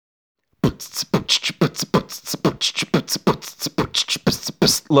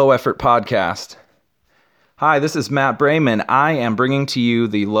Low Effort Podcast. Hi, this is Matt Brayman. I am bringing to you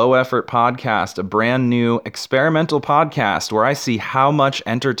the Low Effort Podcast, a brand new experimental podcast where I see how much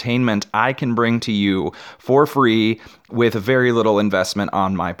entertainment I can bring to you for free with very little investment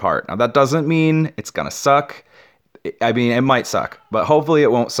on my part. Now, that doesn't mean it's going to suck. I mean, it might suck, but hopefully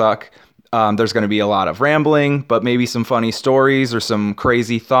it won't suck. There's going to be a lot of rambling, but maybe some funny stories or some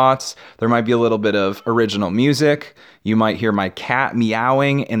crazy thoughts. There might be a little bit of original music. You might hear my cat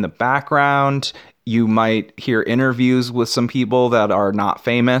meowing in the background. You might hear interviews with some people that are not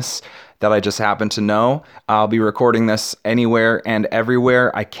famous that I just happen to know. I'll be recording this anywhere and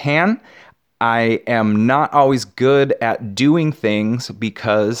everywhere I can. I am not always good at doing things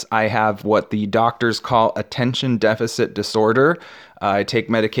because I have what the doctors call attention deficit disorder. I take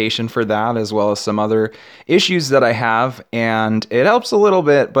medication for that as well as some other issues that I have, and it helps a little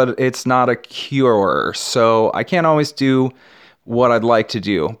bit, but it's not a cure. So I can't always do what I'd like to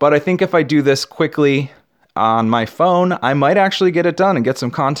do. But I think if I do this quickly on my phone, I might actually get it done and get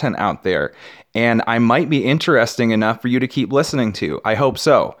some content out there. And I might be interesting enough for you to keep listening to. I hope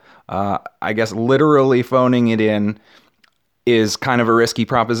so. I guess literally phoning it in is kind of a risky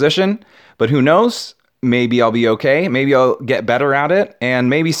proposition, but who knows? Maybe I'll be okay. Maybe I'll get better at it. And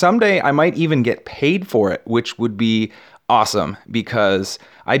maybe someday I might even get paid for it, which would be awesome because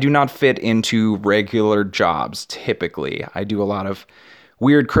I do not fit into regular jobs typically. I do a lot of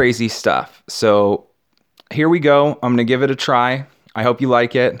weird, crazy stuff. So here we go. I'm going to give it a try. I hope you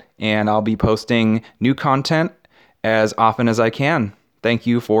like it, and I'll be posting new content as often as I can. Thank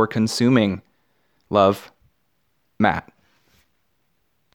you for consuming. Love, Matt.